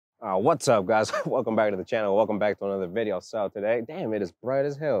What's up, guys? Welcome back to the channel. Welcome back to another video. So today, damn, it is bright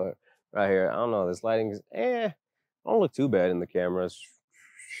as hell right here. I don't know, this lighting is, don't look too bad in the cameras.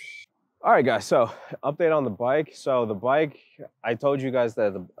 All right, guys, so update on the bike. So the bike, I told you guys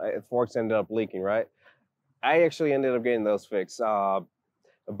that the forks ended up leaking, right? I actually ended up getting those fixed. The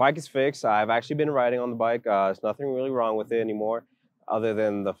bike is fixed. I've actually been riding on the bike. There's nothing really wrong with it anymore, other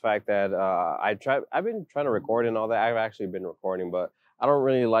than the fact that I've been trying to record and all that. I've actually been recording, but I don't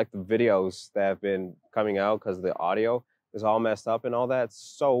really like the videos that have been coming out because the audio is all messed up and all that.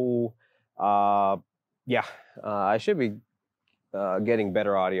 So, yeah, I should be getting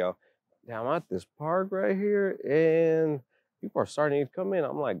better audio. Now I'm at this park right here, and people are starting to come in.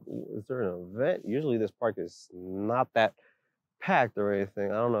 I'm like, is there an event? Usually this park is not that packed or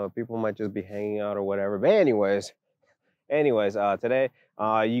anything. I don't know. People might just be hanging out or whatever. But anyways, today,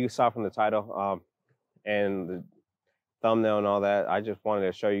 you saw from the title and the thumbnail and all that, I just wanted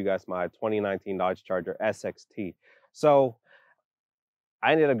to show you guys my 2019 Dodge Charger SXT. So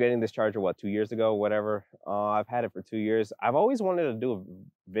I ended up getting this Charger, 2 years ago, whatever. I've had it for 2 years. I've always wanted to do a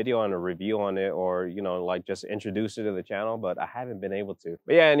video and a review on it, or, you know, like just introduce it to the channel, but I haven't been able to.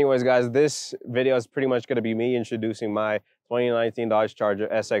 But yeah, anyways, guys, this video is pretty much going to be me introducing my 2019 Dodge Charger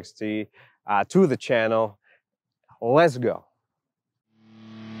SXT to the channel. Let's go.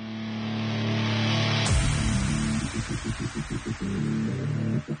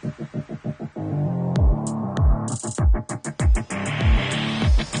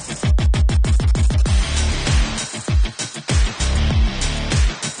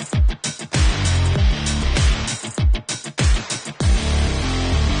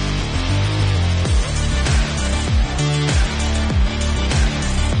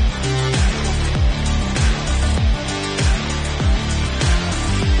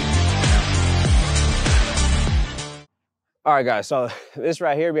 All right, guys, so this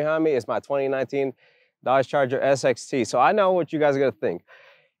right here behind me is my 2019 Dodge Charger SXT. So I know what you guys are gonna think.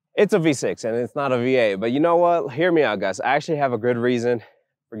 It's a V6 and it's not a V8, but you know what? Hear me out, guys. I actually have a good reason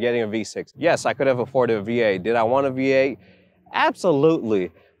for getting a V6. Yes, I could have afforded a V8. Did I want a V8?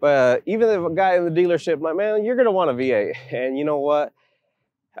 Absolutely. But even if a guy in the dealership, like, man, you're gonna want a V8. And you know what?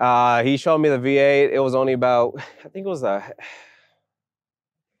 He showed me the V8. It was only about, I think it was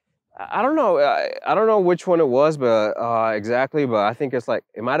I don't know. I don't know which one it was, but exactly. But I think it's like,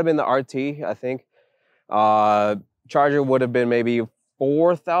 it might have been the RT. I think Charger would have been maybe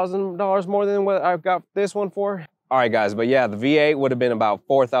 $4,000 more than what I've got this one for. All right, guys. But yeah, the V8 would have been about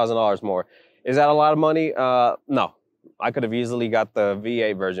 $4,000 more. Is that a lot of money? No. I could have easily got the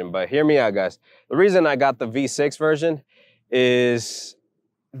V8 version. But hear me out, guys. The reason I got the V6 version is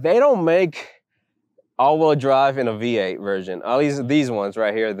they don't make all-wheel drive in a V8 version. At least these ones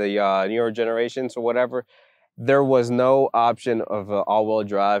right here, the newer generations or whatever, there was no option of all-wheel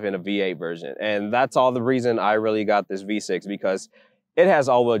drive in a V8 version. And that's all the reason I really got this V6, because it has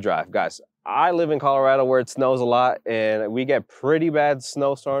all-wheel drive. Guys, I live in Colorado where it snows a lot and we get pretty bad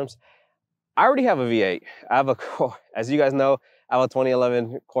snowstorms. I already have a V8. I have as you guys know, I have a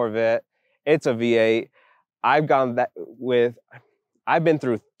 2011 Corvette. It's a V8. I've been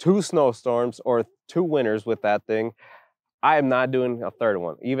through 2 snowstorms or 2 winters with that thing. I am not doing a third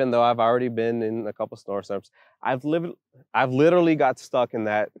one, even though I've already been in a couple snowstorms. I've literally got stuck in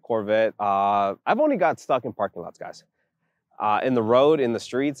that Corvette. I've only got stuck in parking lots, guys. In the road, in the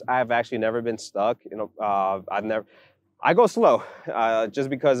streets, I've actually never been stuck. You know, I go slow, just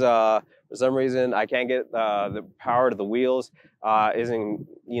because for some reason I can't get the power to the wheels. Isn't,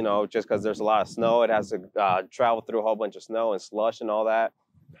 you know, just because there's a lot of snow. It has to travel through a whole bunch of snow and slush and all that.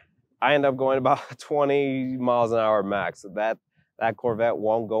 I end up going about 20 miles an hour max. That Corvette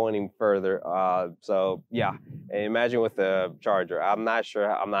won't go any further. So yeah, and imagine with the Charger. I'm not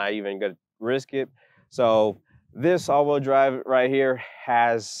sure. I'm not even gonna risk it. So this all-wheel drive right here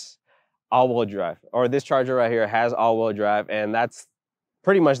has all-wheel drive, or this Charger right here has all-wheel drive, and that's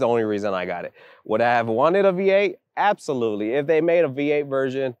pretty much the only reason I got it. Would I have wanted a V8? Absolutely. If they made a V8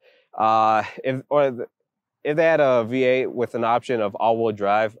 version, if they had a V8 with an option of all-wheel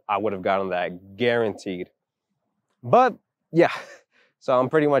drive, I would have gotten that, guaranteed. But yeah, so I'm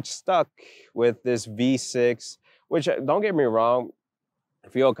pretty much stuck with this V6, which, don't get me wrong,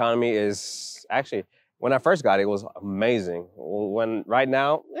 fuel economy is actually, when I first got it, it was amazing. Right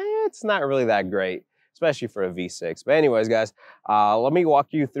now, it's not really that great, especially for a V6. But anyways, guys, let me walk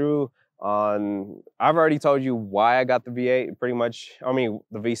you through I've already told you why I got the V8, pretty much, the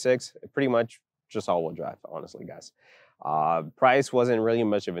V6, pretty much just all-wheel drive, honestly, guys. Price wasn't really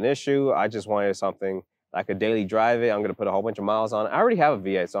much of an issue. I just wanted something I could daily drive it. I'm gonna put a whole bunch of miles on it. I already have a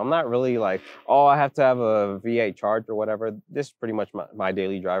V8, so I'm not really like, oh, I have to have a V8 charge or whatever. This is pretty much my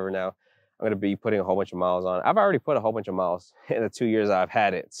daily driver now. I'm gonna be putting a whole bunch of miles on it. I've already put a whole bunch of miles in the 2 years I've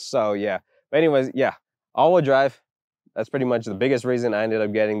had it. So yeah. But anyways, yeah, all-wheel drive. That's pretty much the biggest reason I ended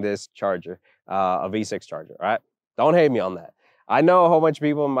up getting this charger, a V6 charger. All right, don't hate me on that. I know a whole bunch of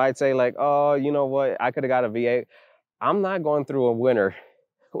people might say like, oh, you know what? I could have got a V8. I'm not going through a winter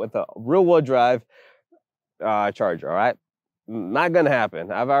with a rear-wheel drive charger, all right? Not gonna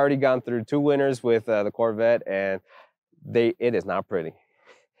happen. I've already gone through 2 winters with the Corvette, and it is not pretty.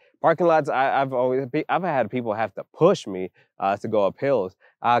 Parking lots, I've had people have to push me to go up hills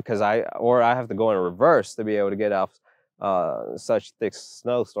because I have to go in reverse to be able to get off such thick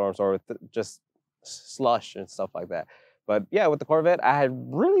snowstorms or just slush and stuff like that. But yeah, with the Corvette, I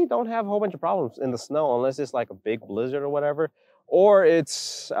really don't have a whole bunch of problems in the snow unless it's like a big blizzard or whatever, or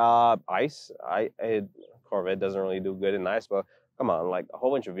it's ice. Corvette doesn't really do good in ice, but come on, like a whole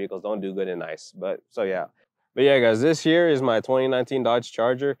bunch of vehicles don't do good in ice. But so yeah. But yeah, guys, this here is my 2019 Dodge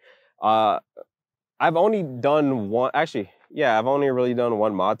Charger. I've only done one, actually, yeah, I've only really done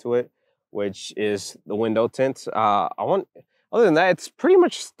one mod to it, which is the window tint. Other than that, it's pretty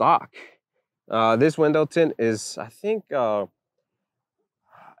much stock. This window tint is, I think,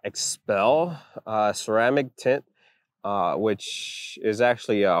 Expel ceramic tint, which is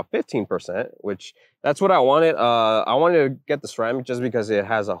actually 15%, which that's what I wanted. I wanted to get the ceramic just because it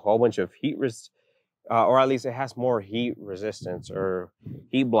has a whole bunch of heat or at least it has more heat resistance or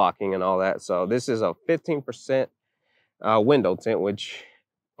heat blocking and all that. So this is a 15% window tint, which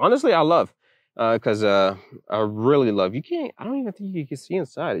honestly I love because I really love. I don't even think you can see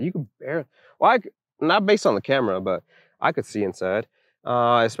inside it. You can barely. Well, not based on the camera, but I could see inside.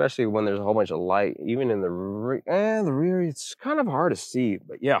 Especially when there's a whole bunch of light, even in the rear, it's kind of hard to see,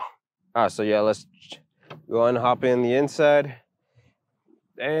 but yeah. All right, so yeah, let's go and hop in the inside.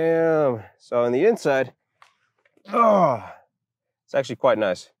 Damn. So in the inside, oh, it's actually quite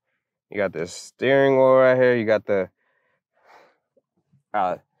nice. You got this steering wheel right here. You got the,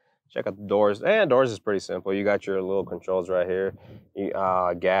 check out the doors. And doors is pretty simple. You got your little controls right here.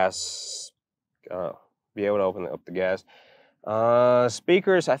 Gas, be able to open up the gas.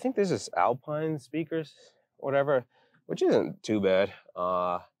 Speakers, I think this is Alpine speakers, whatever, which isn't too bad.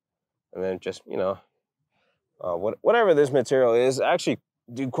 And then just, you know, whatever this material is, I actually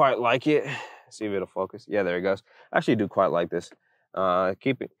do quite like it. See if it'll focus. Yeah, there it goes. I actually do quite like this. I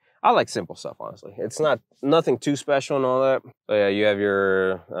like simple stuff, honestly. It's nothing too special and all that. So yeah, you have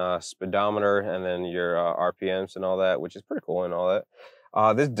your speedometer and then your RPMs and all that, which is pretty cool and all that.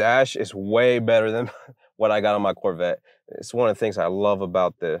 This dash is way better than what I got on my Corvette. It's one of the things I love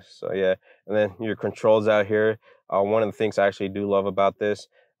about this. So yeah, and then your controls out here. One of the things I actually do love about this.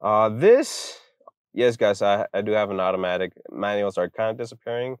 Yes, guys, I do have an automatic. Manuals are kind of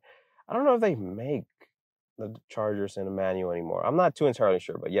disappearing. I don't know if they make the Chargers in a manual anymore. I'm not too entirely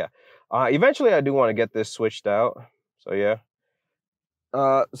sure, but yeah. Eventually, I do want to get this switched out. So yeah.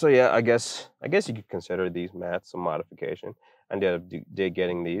 I guess you could consider these mats a modification. I did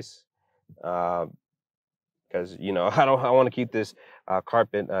getting these. Because you know I want to keep this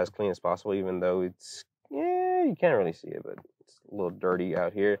carpet as clean as possible, even though you can't really see it, but it's a little dirty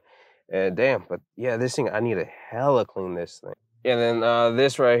out here. And damn, but yeah, this thing, I need to hella clean this thing. And then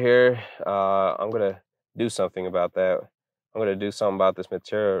this right here, I'm gonna do something about that. I'm gonna do something about this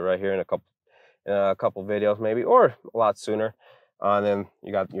material right here in a couple videos maybe, or a lot sooner. And then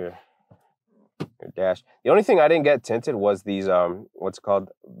you got your dash. The only thing I didn't get tinted was these what's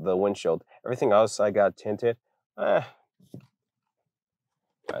called the windshield. Everything else I got tinted. And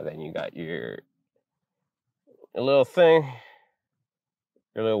then you got your little thing,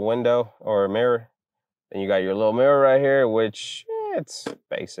 your little window or mirror. Then you got your little mirror right here, which it's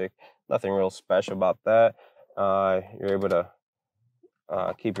basic, nothing real special about that. You're able to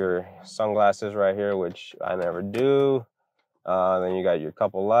keep your sunglasses right here, which I never do. Then you got your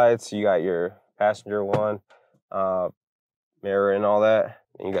couple lights. You got your passenger one, mirror and all that.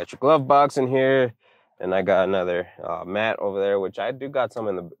 And you got your glove box in here. And I got another mat over there, which I do got some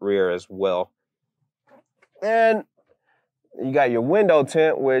in the rear as well. And you got your window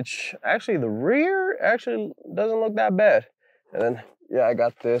tint, which actually the rear actually doesn't look that bad. And then, yeah, I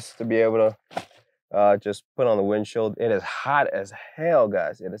got this to be able to just put on the windshield. It is hot as hell,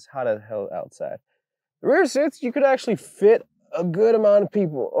 guys. It is hot as hell outside. The rear seats, you could actually fit a good amount of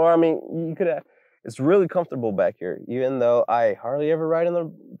people. Or, I mean, you could have, it's really comfortable back here. Even though I hardly ever ride in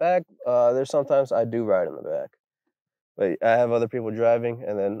the back, there's sometimes I do ride in the back. But I have other people driving,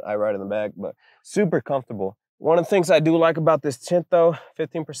 and then I ride in the back, but super comfortable. One of the things I do like about this tint, though,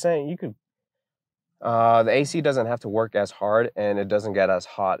 15%, The AC doesn't have to work as hard, and it doesn't get as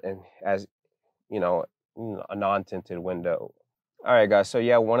hot and as, you know, a non-tinted window. All right, guys. So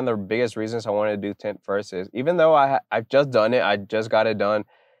yeah, one of the biggest reasons I wanted to do tint first is, even though I've just done it, I just got it done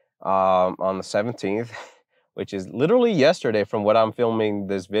on the 17th, which is literally yesterday from what I'm filming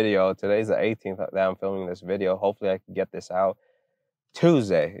this video. Today's the 18th that I'm filming this video. Hopefully I can get this out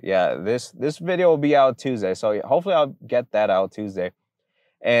Tuesday. Yeah, this video will be out Tuesday. So hopefully I'll get that out Tuesday.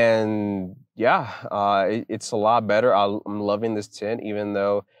 And yeah, it's a lot better. I'm loving this tint, even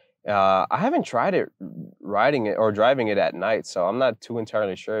though I haven't tried it riding it or driving it at night, so I'm not too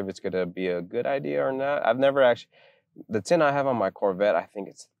entirely sure if it's gonna be a good idea or not. I've never actually, the tint I have on my Corvette, I think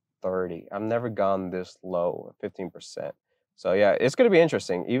it's 30. I've never gone this low, 15%. So yeah, it's gonna be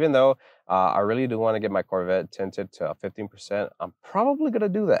interesting. Even though I really do want to get my Corvette tinted to 15%, I'm probably gonna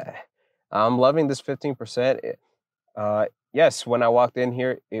do that. I'm loving this 15%. Yes, when I walked in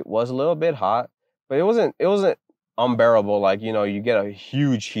here, it was a little bit hot, but it wasn't unbearable. Like, you know, you get a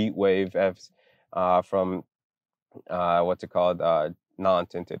huge heat wave from what's it called,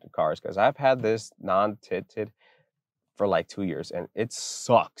 non-tinted cars, because I've had this non-tinted for like 2 years and it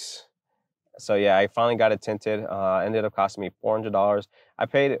sucks. So yeah, I finally got it tinted. Ended up costing me $400. I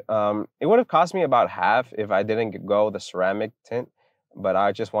paid it would have cost me about half if I didn't go the ceramic tint, but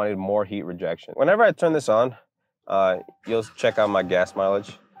I just wanted more heat rejection. Whenever I turn this on, you'll check out my gas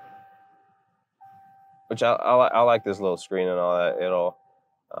mileage, which I like this little screen and all that. It'll,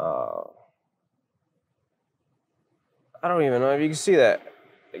 I don't even know if you can see that.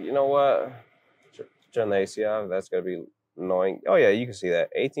 You know what? Turn the AC off. That's gonna be annoying. Oh yeah, you can see that.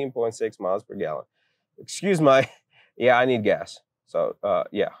 18.6 miles per gallon. Excuse my, yeah, I need gas. So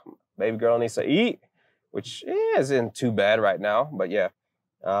yeah, baby girl needs to eat, which isn't too bad right now, but yeah.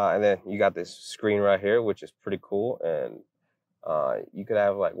 And then you got this screen right here, which is pretty cool. And you could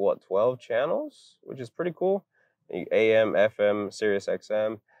have like, what, 12 channels, which is pretty cool. AM, FM, Sirius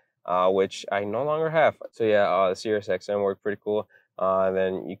XM, which I no longer have. So yeah, the Sirius XM worked pretty cool. And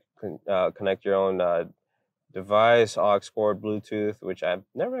then you can connect your own device, aux cord, Bluetooth, which I've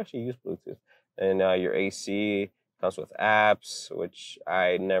never actually used Bluetooth. And your AC comes with apps, which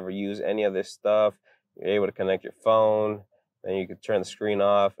I never use any of this stuff. You're able to connect your phone. Then you can turn the screen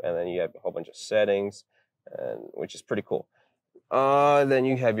off, and then you have a whole bunch of settings, and which is pretty cool. Then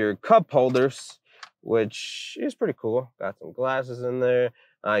you have your cup holders, which is pretty cool. Got some glasses in there.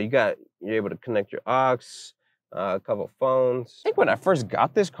 You're able to connect your aux, a couple phones. I think when I first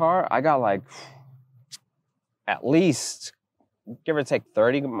got this car, I got like at least, give or take,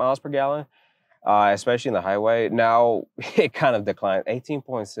 30 miles per gallon, especially in the highway. Now it kind of declined.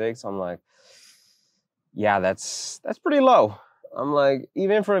 18.6. I'm like, yeah, that's pretty low. I'm like,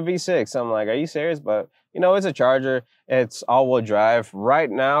 even for a V6, I'm like, are you serious? But you know, it's a Charger. It's all-wheel drive. Right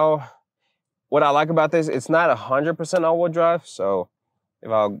now, what I like about this, it's not 100% all-wheel drive. So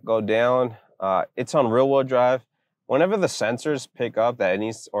if I'll go down, it's on rear-wheel drive. Whenever the sensors pick up that it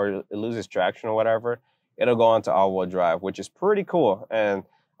needs or it loses traction or whatever, it'll go onto all-wheel drive, which is pretty cool. And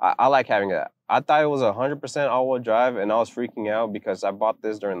I like having that. I thought it was 100% all-wheel drive, and I was freaking out because I bought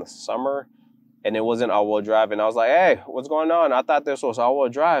this during the summer and it wasn't all-wheel drive. And I was like, hey, what's going on? I thought this was all-wheel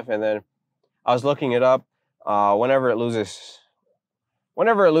drive. And then I was looking it up. Whenever it loses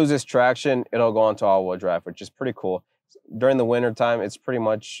traction, it'll go onto all-wheel drive, which is pretty cool. During the winter time, it's pretty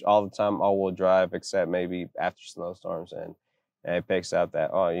much all the time all-wheel drive, except maybe after snowstorms, and it picks up that,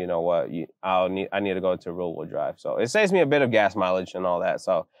 oh, you know what, I need to go to rear-wheel drive. So it saves me a bit of gas mileage and all that.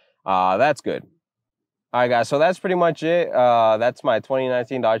 So that's good. All right, guys, so that's pretty much it. That's my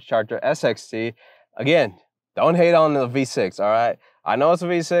 2019 Dodge Charger SXT. Again, don't hate on the V6, all right? I know it's a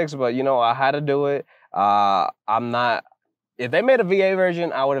V6, but, you know, I had to do it. If they made a V8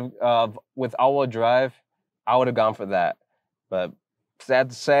 version, I would have, with all-wheel drive, I would have gone for that. But sad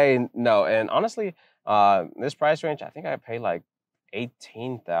to say, no. And honestly, this price range, I think I paid like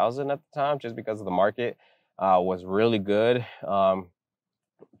 $18,000 at the time, just because of the market was really good.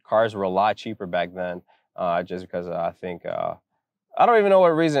 Cars were a lot cheaper back then. Just because I think, I don't even know what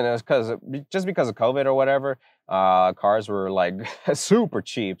reason it was, just because of COVID or whatever, cars were like super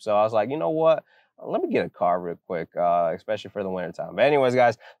cheap. So I was like, you know what, let me get a car real quick, especially for the winter time. But anyways,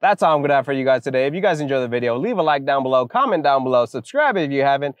 guys, that's all I'm gonna have for you guys today. If you guys enjoyed the video, leave a like down below, comment down below, subscribe if you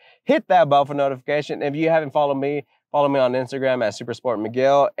haven't, hit that bell for notification. If you haven't followed me on Instagram at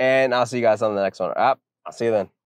SupersportMcGill, and I'll see you guys on the next one. I'll see you then.